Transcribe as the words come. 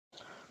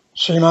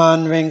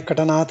श्रीमान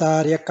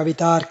वेंकटनाथार्य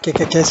कवितार्किक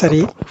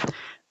केसरी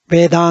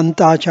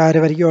वेदांताचार्य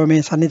वर्यो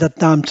में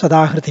सन्निधत्तां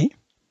सदा हृदि.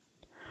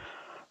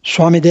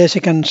 Swami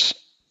Desikan's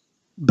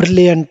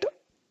brilliant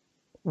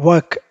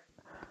work,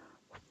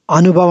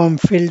 Anubhavam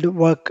filled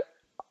work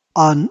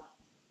on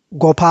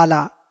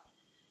Gopala,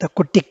 the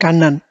Kutti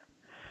Kannan,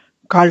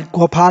 called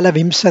Gopala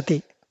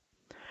Vimshati.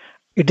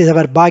 It is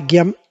our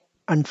bhagyam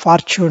and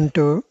fortune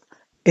to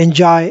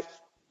enjoy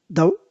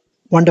the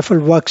wonderful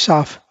works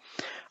of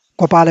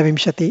Gopala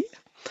Vimshati.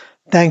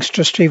 Thanks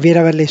to Sri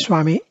Veeravalli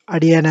Swami,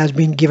 Adiyen has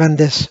been given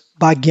this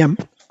bhagyam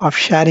of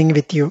sharing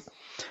with you.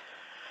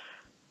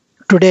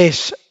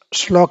 Today's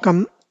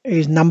slokam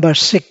is number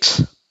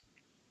 6.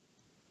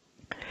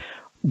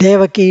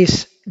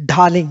 Devaki's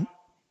darling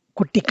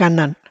Kutti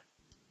Kannan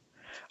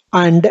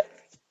and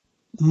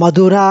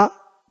Madhura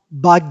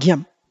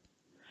Bhagyam,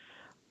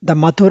 the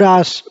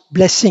Madhura's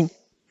blessing,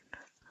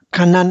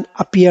 Kannan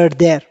appeared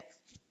there.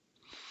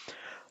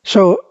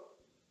 So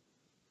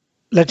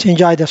let's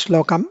enjoy the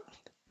slokam.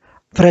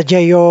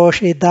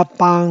 Vrajayoshida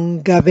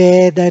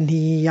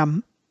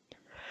pangavedaniyam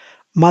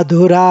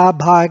Madhura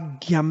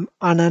bhagyam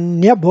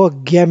ananya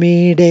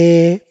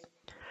bhogyamide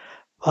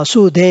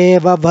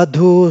Vasudeva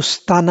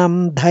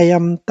vadhustanam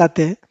dhayam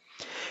tate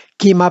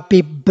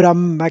Kimapi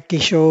brahma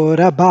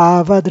kishora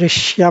bhava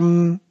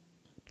drishyam.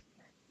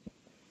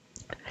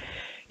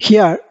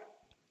 Here,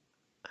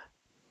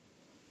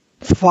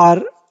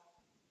 for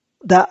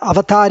the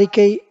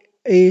avatarike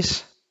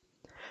is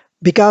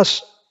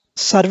because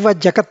Sarva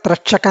Jagat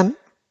Rakshakan,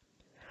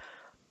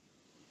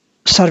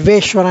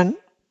 Sarveshwaran,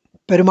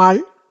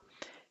 Perumal,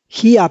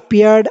 he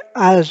appeared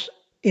as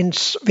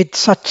with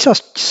such a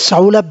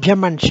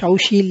Saulabhyam and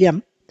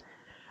Shaushilyam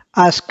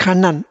as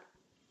Kannan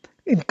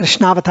in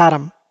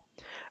Krishnavataram.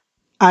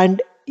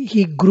 And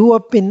he grew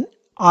up in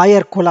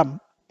Ayar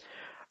Kulam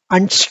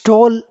and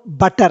stole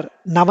butter,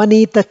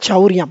 Navanita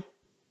Chauryam.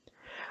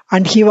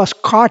 And he was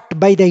caught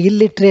by the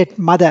illiterate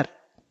mother,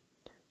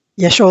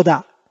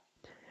 Yashoda.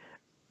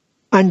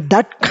 And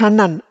that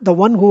Kannan, the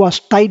one who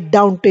was tied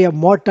down to a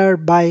mortar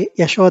by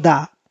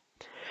Yashoda,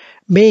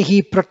 may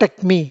he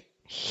protect me,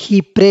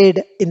 he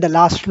prayed in the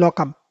last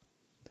slokam.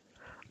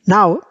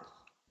 Now,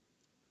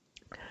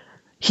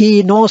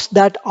 he knows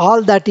that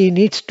all that he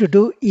needs to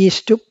do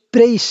is to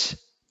praise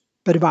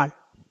Perumal.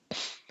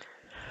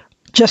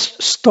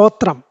 Just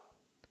stotram,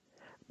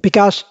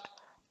 because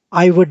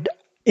I would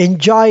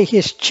enjoy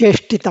his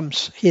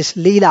chestitams, his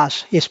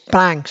leelas, his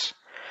pranks,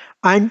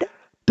 and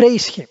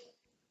praise him.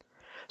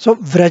 So,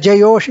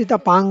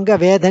 Vrajayoshita Panga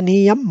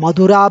Vedaniyam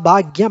Madhura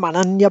Bhagyam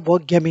Ananya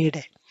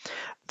Bhogyamide.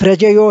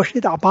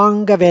 Vrajayoshita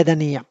Apanga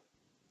Vedaniyam.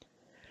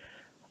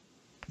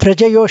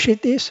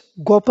 Vrajayoshit is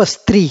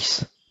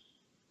Gopastris.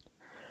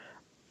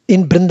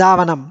 In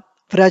Brindavanam,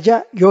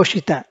 Vraja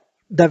Yoshita,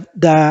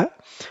 the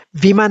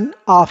women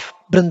of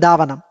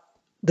Brindavanam,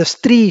 the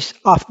Stris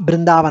of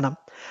Brindavanam,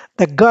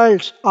 the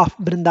girls of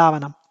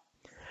Brindavanam.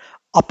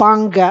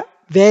 Apanga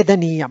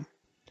Vedaniyam.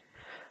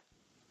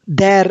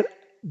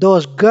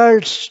 Those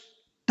girls'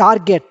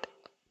 target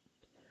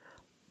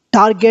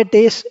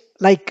is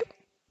like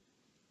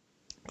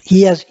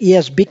he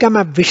has become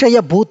a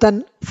Vishaya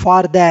Bhutan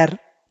for their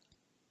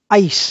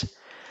eyes.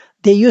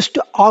 They used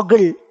to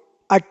ogle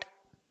at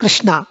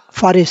Krishna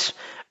for his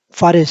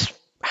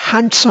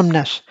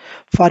handsomeness,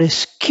 for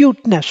his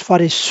cuteness, for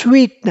his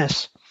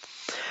sweetness,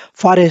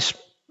 for his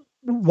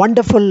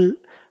wonderful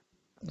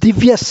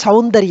Divya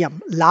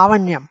Saundaryam,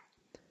 Lavanyam,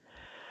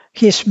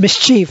 his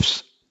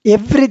mischiefs.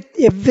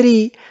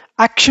 Every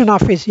action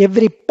of his,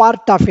 every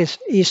part of his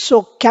is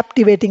so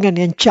captivating and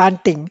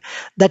enchanting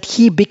that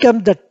he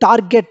becomes the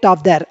target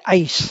of their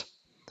eyes,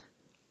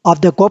 of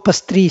the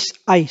Gopastri's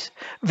eyes.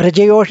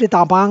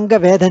 Vrajayoshita Apanga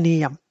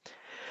Vedaniyam.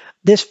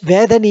 This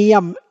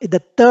Vedaniyam,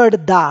 the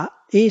third Da,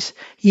 is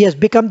he has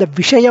become the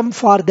Vishayam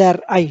for their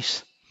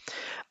eyes.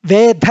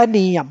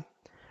 Vedaniyam,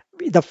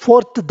 the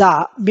fourth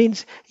Da,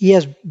 means he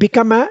has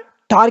become a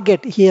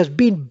target. He has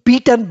been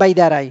beaten by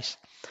their eyes.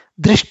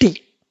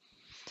 Drishti.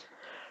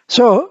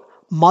 So,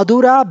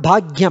 Madhura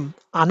Bhagyam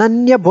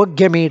Ananya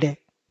Bhogyamide.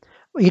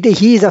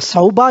 He is a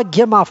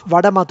Saubhagyam of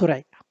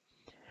Vadamadurai.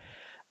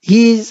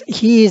 He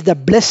is the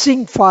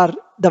blessing for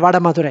the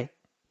Vadamadurai.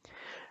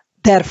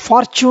 Their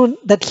fortune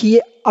that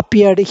he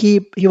appeared,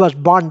 he was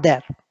born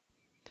there.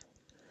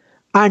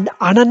 And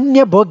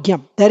Ananya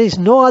Bhogyam, there is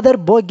no other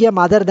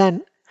Bhogyam other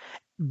than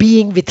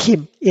being with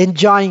him,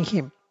 enjoying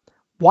him,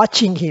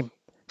 watching him,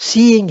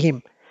 seeing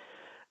him,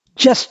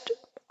 just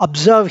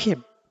observe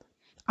him.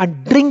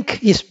 And drink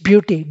his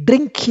beauty,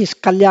 drink his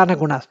Kalyana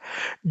Gunas,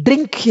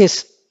 drink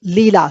his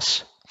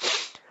Leelas.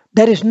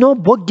 There is no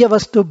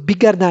Bhogyavastu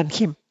bigger than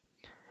him.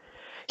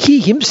 He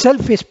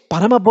himself is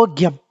Parama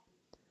Bhogyam.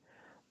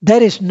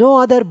 There is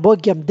no other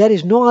Bhogyam. There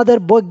is no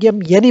other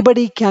Bhogyam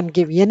anybody can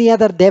give, any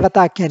other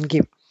Devata can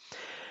give.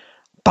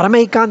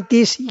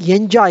 Paramaikantis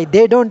enjoy.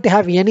 They don't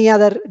have any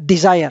other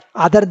desire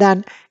other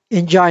than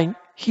enjoying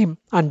him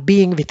and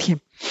being with him.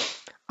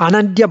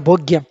 Anandya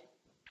Bhogyam.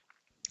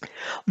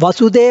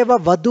 Vasudeva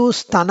Vadhu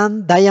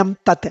Stanandayam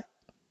Tat.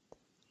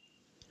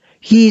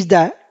 He is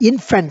the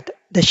infant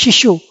the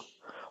Shishu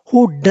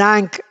who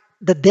drank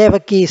the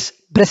Devaki's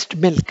breast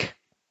milk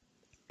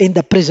in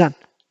the prison.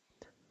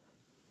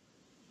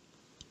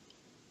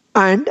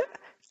 And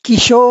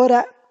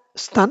Kishora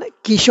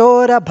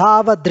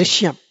Bhava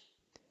Drishyam.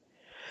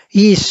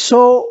 He is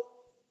so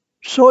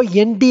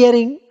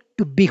endearing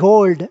to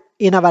behold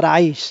in our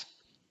eyes.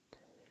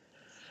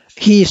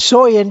 He is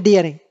so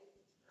endearing.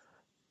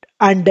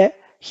 And the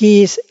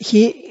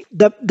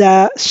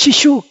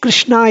Shishu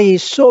Krishna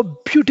is so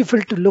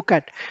beautiful to look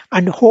at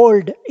and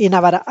hold in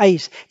our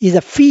eyes. He is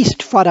a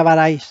feast for our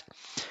eyes.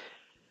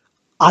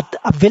 A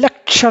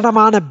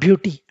vilakshanamana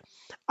beauty,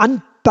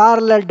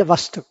 unparalleled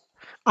vastu,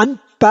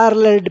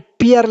 unparalleled,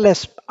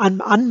 peerless,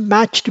 and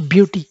unmatched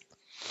beauty.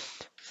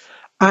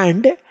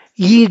 And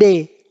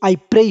Ide, I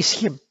praise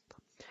him.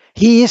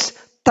 He is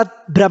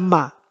Tat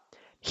Brahma.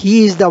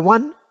 He is the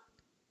one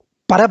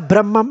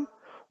Parabrahmam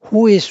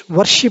who is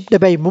worshipped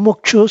by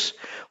mumukshus,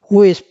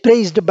 who is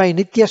praised by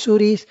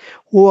Nityasuris,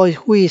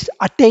 who is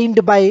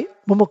attained by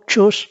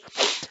mumukshus,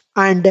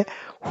 and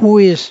who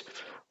is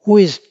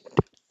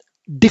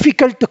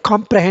difficult to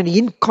comprehend,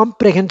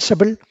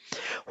 incomprehensible,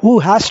 who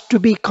has to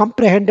be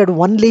comprehended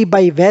only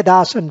by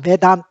Vedas and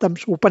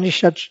Vedantams,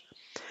 Upanishads.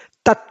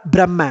 Tat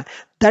Brahma,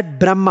 that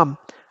Brahman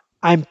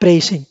I am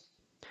praising.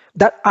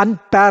 That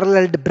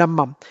unparalleled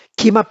Brahman,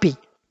 Kimapi,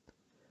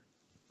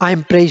 I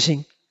am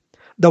praising.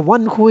 The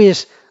one who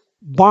is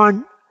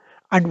born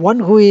and one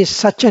who is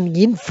such an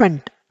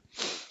infant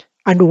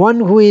and one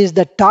who is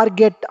the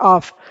target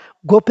of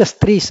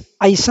Gopastri's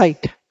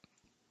eyesight.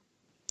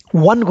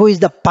 One who is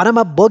the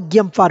Parama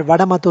Bhogyam for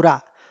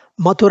Vadamathura,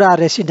 Mathura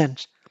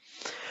residents.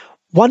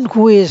 One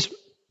who is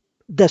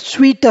the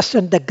sweetest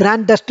and the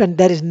grandest, and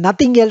there is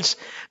nothing else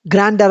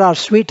grander or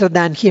sweeter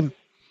than him.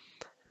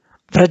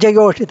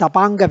 Vrajayoshi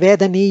tapanga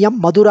vedaniyam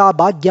madura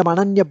bhagyam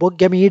ananya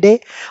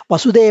bhogyamide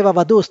vasudeva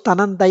vadu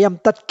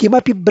stanandayam tat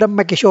kimapi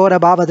brahma kishora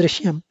bhava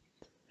drishyam.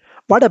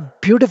 What a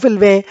beautiful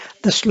way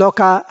the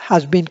sloka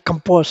has been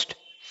composed.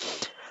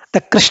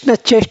 The Krishna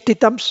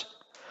Chestitams,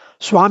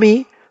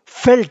 Swami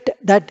felt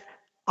that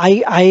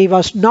I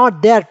was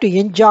not there to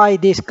enjoy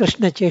these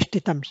Krishna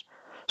Chestitams.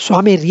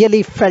 Swami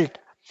really felt,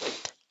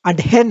 and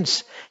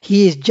hence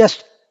he is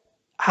just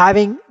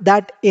having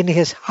that in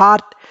his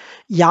heart.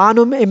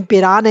 Yanum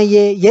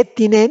empiranaye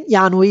yettinen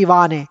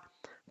yanuivane.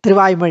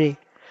 Trivaimari.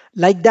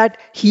 Like that,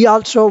 he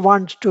also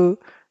wants to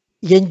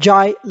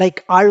enjoy,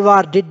 like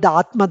Alvar did the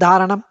Atma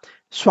Dharanam.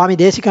 Swami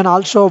Desikan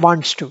also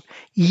wants to.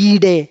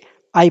 Ide,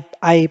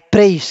 I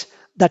praise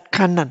that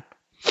Kannan.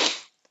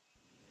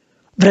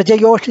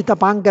 Vrajayoshita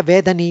Panga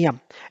Vedaniyam.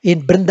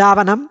 In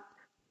Brindavanam,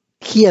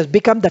 he has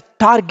become the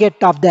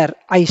target of their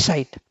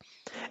eyesight.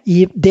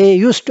 They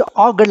used to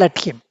ogle at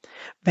him.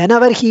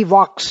 Whenever he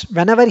walks,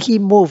 whenever he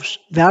moves,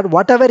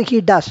 whatever he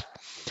does,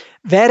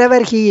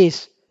 wherever he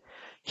is,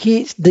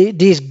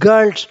 these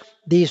girls,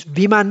 these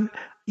women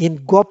in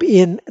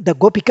the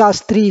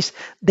Gopika's trees,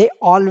 they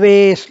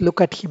always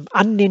look at him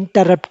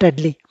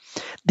uninterruptedly.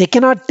 They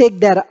cannot take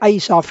their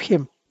eyes off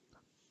him.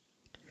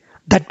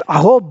 That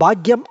Aho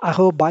Bhagyam,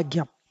 Aho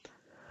Bhagyam.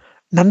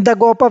 Nanda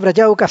Gopa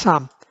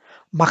Vrajaukasam.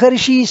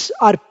 Maharishis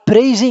are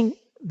praising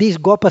these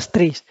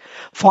Gopastris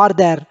for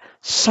their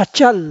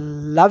such a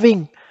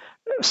loving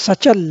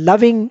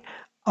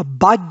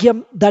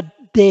bhagyam that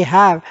they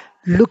have,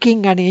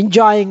 looking and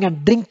enjoying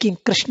and drinking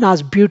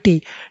Krishna's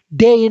beauty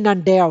day in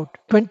and day out,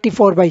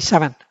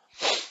 24/7.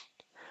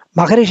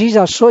 Maharishis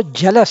are so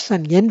jealous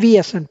and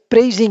envious and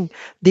praising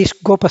these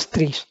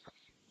Gopastris.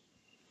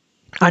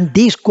 And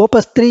these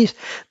Gopastris,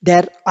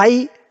 their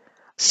eye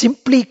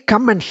simply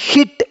come and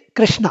hit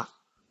Krishna.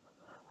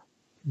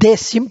 They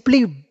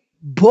simply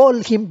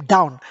bowl him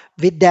down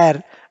with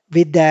their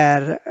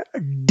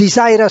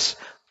desirous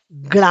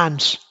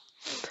glance,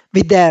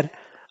 with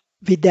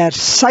their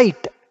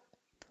sight.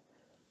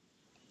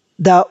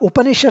 The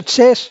Upanishad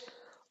says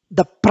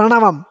the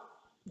Pranavam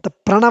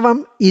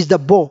is the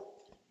bow,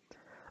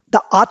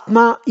 the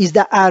Atma is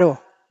the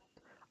arrow,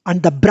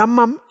 and the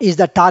Brahman is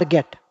the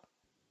target.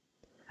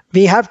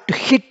 We have to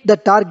hit the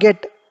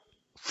target,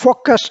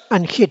 focus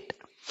and hit,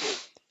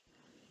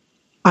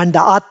 and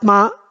the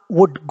Atma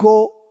would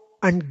go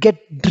and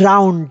get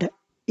drowned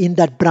in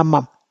that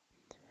Brahman.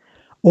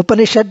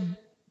 Upanishad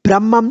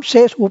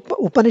says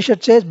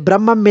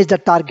Brahman is the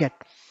target,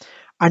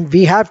 and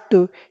we have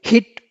to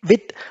hit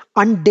with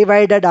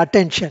undivided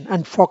attention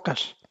and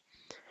focus.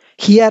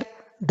 Here,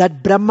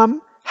 that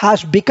Brahman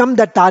has become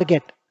the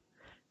target,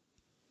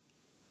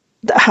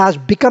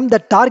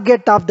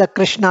 of the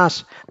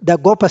Krishna's, the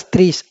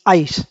Gopastri's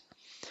eyes.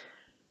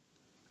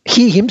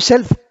 He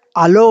himself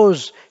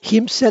allows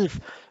himself,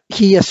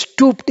 he has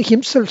stooped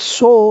himself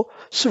so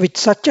with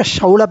such a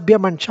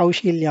shaulabhyam and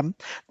shaushilyam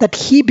that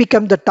he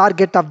became the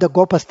target of the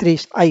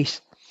Gopastri's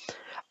eyes.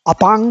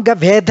 Apanga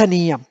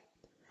Vedaniyam.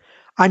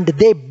 And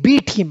they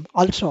beat him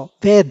also.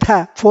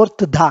 Veda, fourth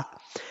dha.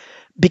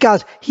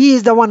 Because he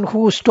is the one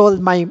who stole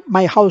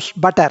my house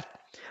butter.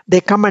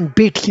 They come and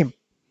beat him.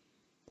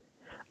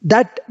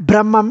 That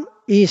Brahman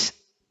is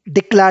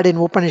declared in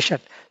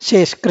Upanishad,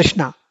 says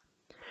Krishna.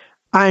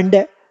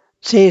 And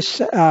says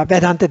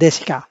Vedanta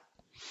Desika.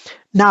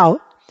 Now,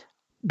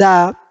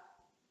 the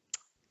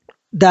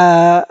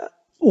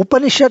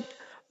Upanishad,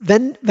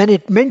 when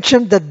it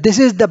mentioned that this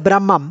is the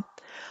Brahman,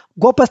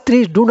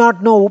 Gopastris do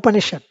not know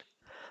Upanishad.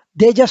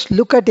 They just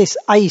look at his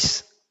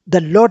eyes, the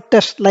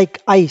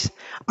lotus-like eyes,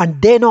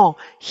 and they know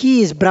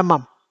he is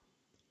Brahman.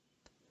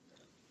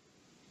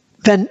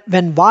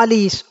 When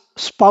Vali's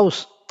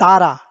spouse,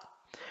 Tara,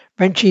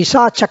 when she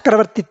saw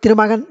Chakravarti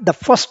Tirumagan the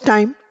first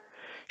time,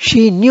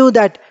 she knew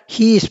that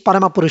he is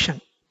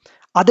Paramapurushan.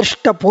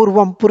 Adrishta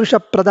Purvam Purusha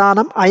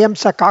Pradhanam Ayam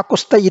Sa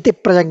Kakusta Iti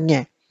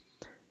Prajagne.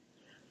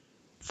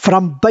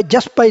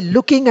 Just by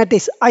looking at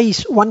his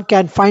eyes, one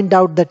can find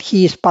out that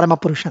he is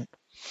Paramapurushan.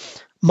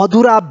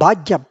 Madhura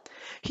Bhagyam.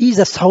 He is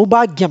the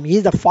Saubhagyam. He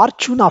is the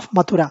fortune of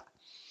Mathura.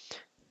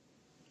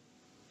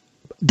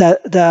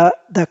 The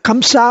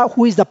Kamsa,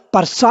 who is the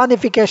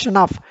personification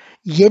of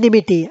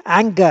enmity,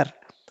 anger,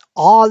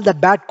 all the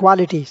bad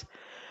qualities.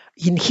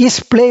 In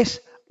his place,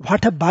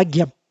 what a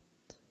Bhagyam.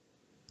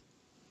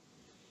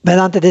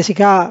 Vedanta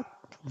Desika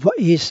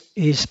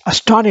is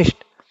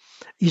astonished,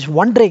 is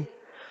wondering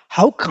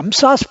how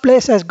Kamsa's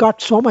place has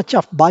got so much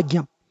of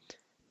Bhagyam.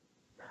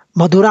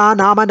 Madhura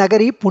Nama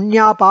Nagari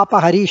Punya Papa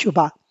Hari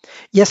Shubha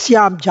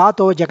Yasyam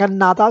Jato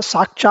Jagannatha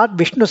Sakshat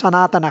Vishnu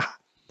Sanatanaha.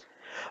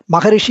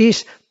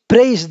 Maharishis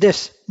praise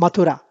this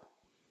Mathura.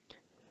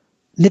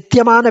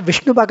 Nityamana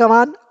Vishnu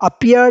Bhagavan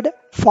appeared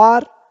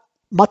for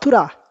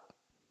Mathura.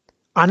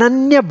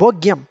 Ananya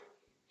Bhogyam.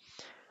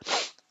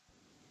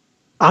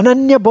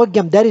 Ananya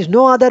Bhogyam. There is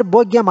no other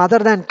Bhogyam other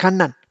than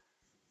Kannan.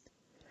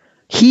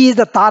 He is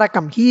the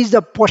Tarakam, he is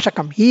the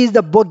Poshakam, he is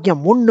the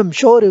Bhogyam, Undum,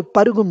 Shoru,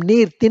 Parugum,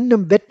 Neer,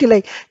 Tinnum,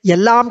 Vettilai,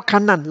 Yellam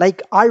Kannan,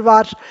 like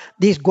Alvars,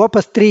 these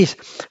Gopastris.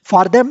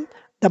 For them,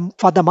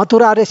 for the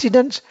Mathura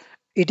residents,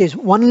 it is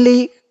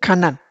only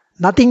Kannan.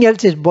 Nothing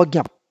else is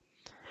Bhogyam.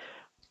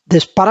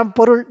 This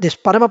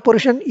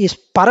Paramapurushan is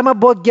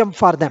Paramabhogyam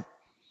for them.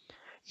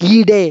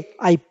 Ye day,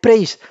 I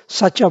praise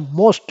such a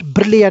most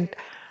brilliant,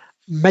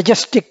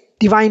 majestic,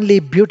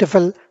 divinely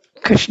beautiful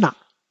Krishna.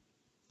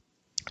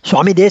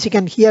 Swami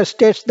Desikan here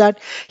states that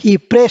he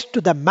prays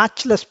to the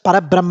matchless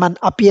Parabrahman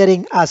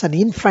appearing as an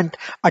infant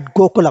at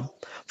Gokulam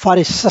for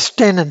his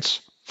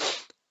sustenance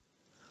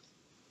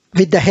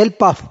with the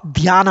help of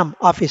Dhyanam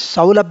of his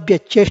Saulabhya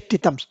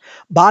Cheshtitams,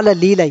 Bala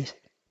Leelais.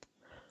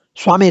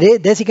 Swami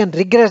Desikan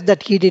regrets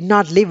that he did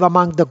not live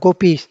among the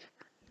gopis.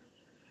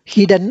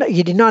 He did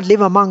not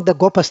live among the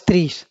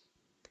Gopastris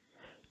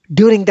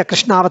during the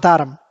Krishna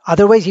Avataram.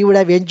 Otherwise, he would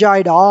have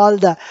enjoyed all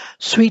the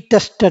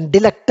sweetest and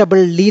delectable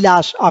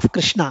leelas of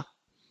Krishna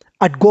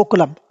at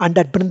Gokulam and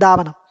at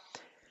Vrindavanam.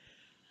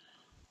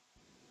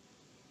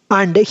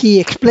 And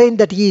he explained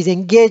that he is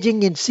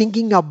engaging in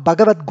singing of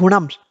Bhagavad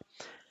Gunams,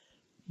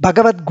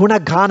 Bhagavad Guna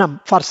Ghanam,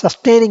 for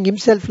sustaining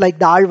himself like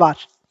the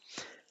Alvars.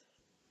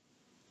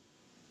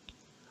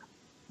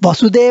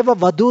 Vasudeva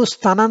Vadu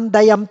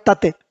Stanandayam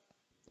Tate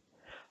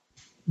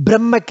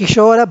Brahma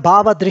Kishora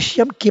Bhava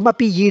Drishyam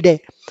Kimapi Yide.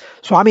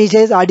 Swami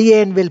says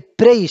Adiyen will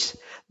praise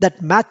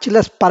that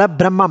matchless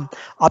Parabrahman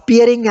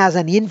appearing as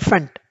an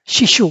infant,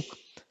 Shishu,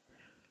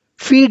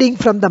 feeding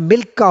from the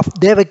milk of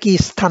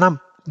Devaki's Sthanam,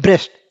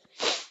 breast.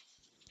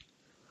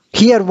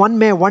 Here one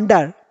may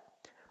wonder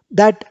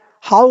that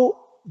how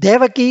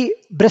Devaki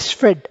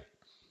breastfed.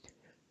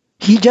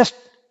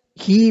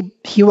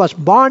 He was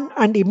born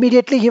and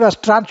immediately he was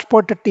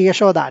transported to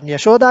Yashoda. And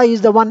Yashoda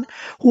is the one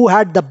who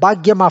had the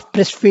bhagyam of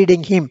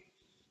breastfeeding him.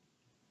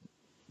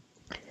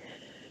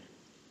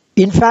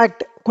 In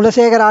fact,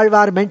 Kulasekar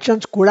Alvar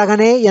mentions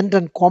Kudagane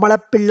Endran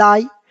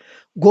Komalapillai,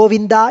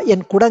 Govinda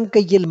en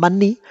Kudankayil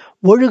Manni,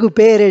 Olugu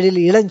Peril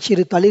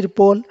Ilanchiru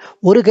Talirpol,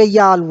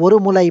 Urugayal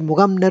Urumulai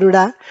Mugam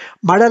Neruda,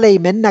 Madalai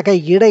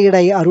Mennakai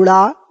Idai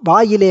Arula,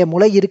 Vaile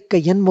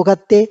Mulayirka Yen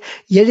Mugate,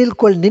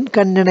 Yedilkol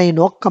Ninkanane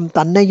Nokam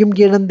Tanayum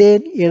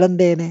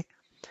Yerandene.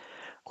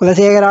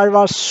 Kulasekar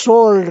Alvar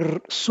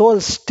soul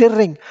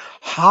stirring,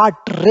 heart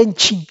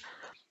wrenching,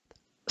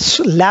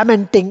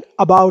 lamenting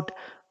about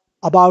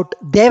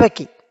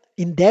Devaki.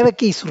 In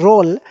Devaki's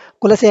role,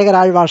 Kulasekar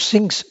Alvar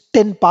sings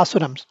 10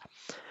 pasurams.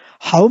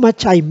 How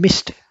much I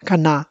missed,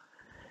 Kanna.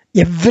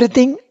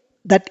 Everything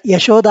that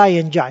Yashoda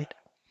enjoyed.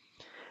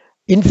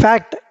 In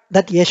fact,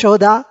 that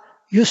Yashoda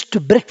used to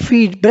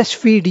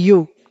breastfeed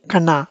you,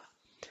 Kanna.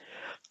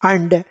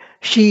 And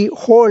she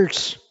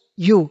holds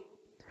you.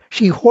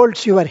 She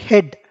holds your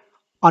head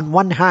on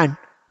one hand.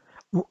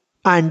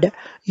 And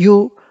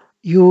you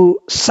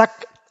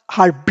suck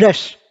her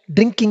breast,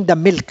 drinking the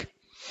milk.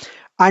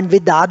 And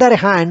with the other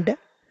hand,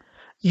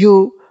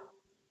 you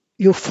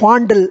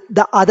fondle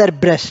the other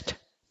breast.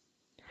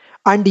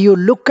 And you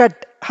look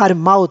at her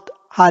mouth,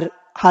 her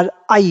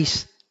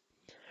eyes,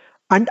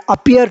 and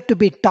appear to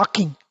be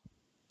talking,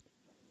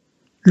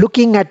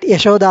 looking at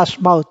Yashoda's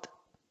mouth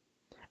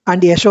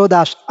and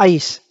Yashoda's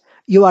eyes.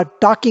 You are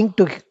talking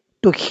to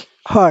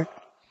her.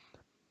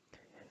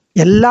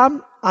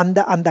 Ellam and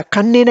the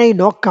Kanninai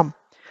Nokam,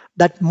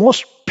 that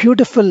most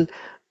beautiful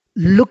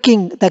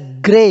looking, the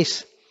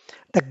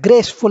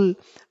graceful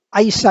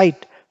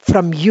eyesight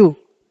from you,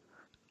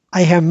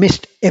 I have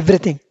missed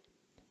everything.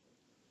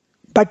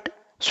 But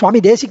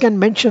Swami Desikan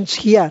mentions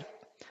here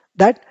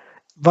that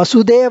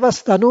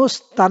Vasudevas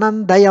tanus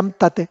tanandayam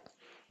tate.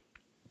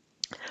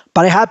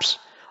 Perhaps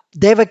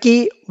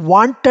Devaki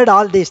wanted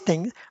all these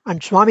things,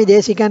 and Swami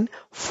Desikan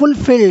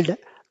fulfilled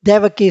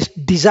Devaki's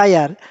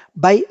desire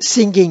by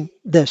singing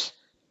this.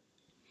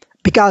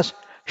 Because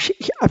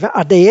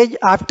at the age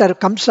after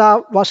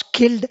Kamsa was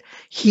killed,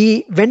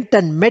 he went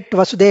and met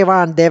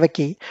Vasudeva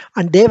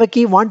and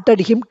Devaki wanted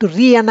him to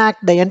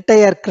reenact the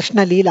entire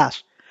Krishna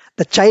Leelas,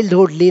 the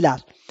childhood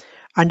Leelas.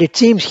 And it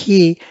seems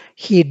he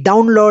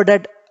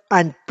downloaded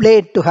and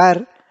played to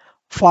her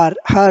for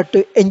her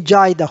to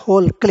enjoy the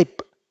whole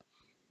clip.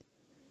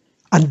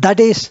 And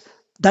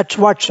that's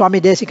what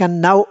Swami Desikan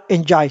now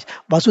enjoys.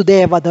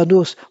 Vasudeva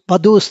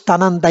vadus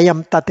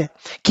tanandayam tate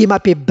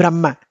kimapi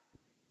brahma.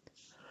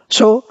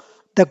 So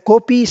the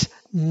gopis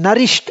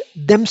nourished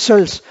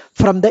themselves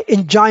from the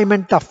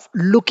enjoyment of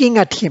looking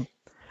at him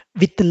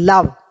with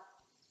love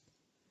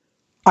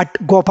at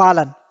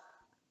Gopalan.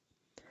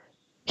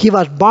 He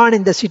was born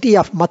in the city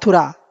of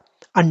Mathura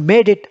and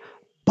made it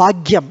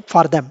bhagyam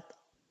for them,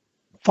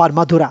 for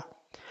Mathura.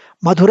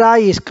 Mathura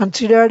is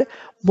considered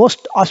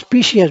most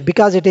auspicious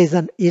because it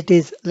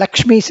is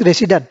Lakshmi's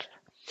residence,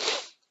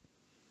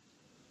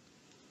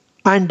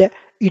 and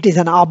it is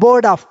an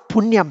abode of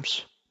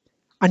punyams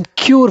and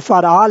cure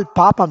for all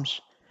papams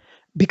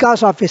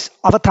because of his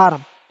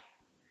avataram.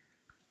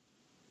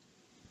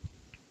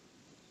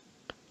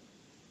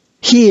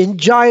 He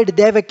enjoyed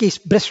Devaki's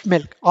breast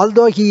milk,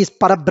 although he is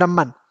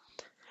Parabrahman.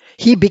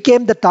 He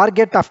became the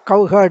target of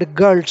cowherd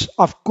girls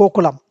of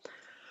Gokulam.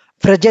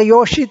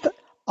 Vrajayoshit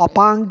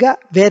apanga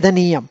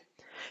vedaniyam.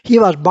 He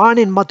was born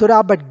in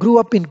Mathura but grew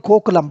up in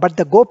Gokulam. But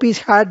the gopis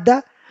had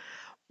the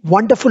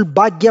wonderful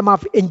bhagyam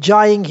of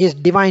enjoying his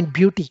divine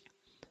beauty.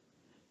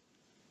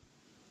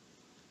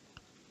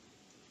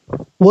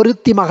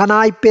 ஒருத்தி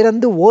மகனாய்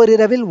பிறந்து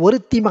ஓரிரவில்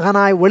ஒருத்தி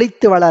மகனாய்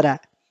ஒளித்து வளர.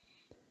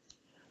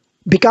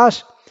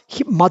 Because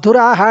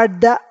Mathura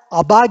had the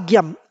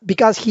abhagyam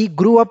because he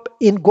grew up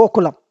in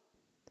Gokulam.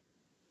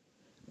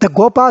 The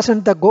Gopas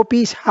and the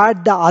Gopis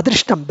had the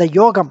adrishtam, the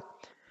yogam.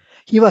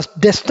 He was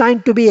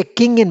destined to be a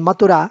king in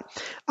Mathura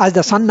as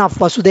the son of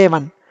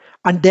Vasudevan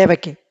and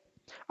Devaki,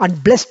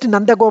 and blessed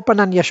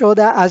Nandagopan and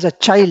Yashoda as a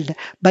child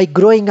by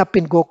growing up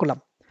in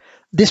Gokulam.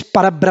 This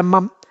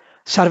Parabrahmam,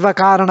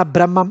 Sarvakarana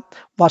Brahmam,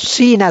 was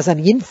seen as an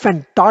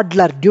infant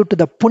toddler due to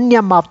the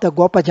punyam of the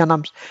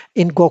Gopajanams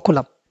in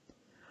Gokulam.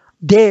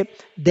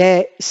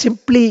 They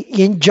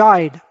simply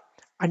enjoyed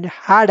and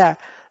had a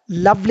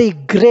lovely,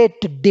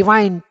 great,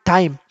 divine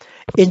time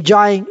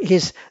enjoying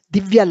his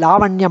Divya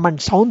Lavanyam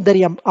and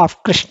Saundaryam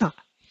of Krishna.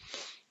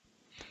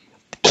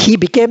 He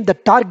became the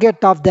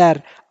target of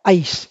their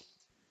eyes.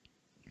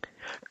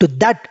 To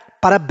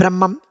that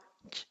Parabrahmam,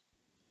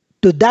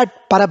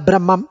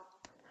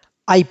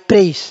 I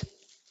praise.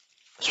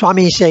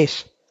 Swami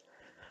says,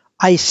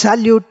 I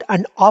salute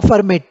and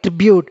offer my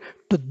tribute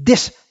to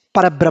this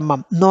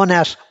Parabrahmam known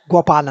as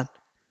Gopalan.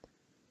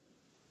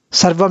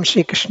 Sarvam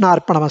Shri Krishna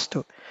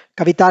Arpanamastu.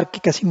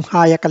 Kavitarkika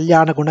Simhaya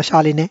Kalyana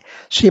Gunashaline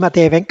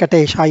Srimathe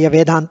Venkateshaya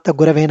Vedanta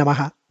Gurave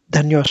Namaha.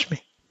 Dhanyosmi.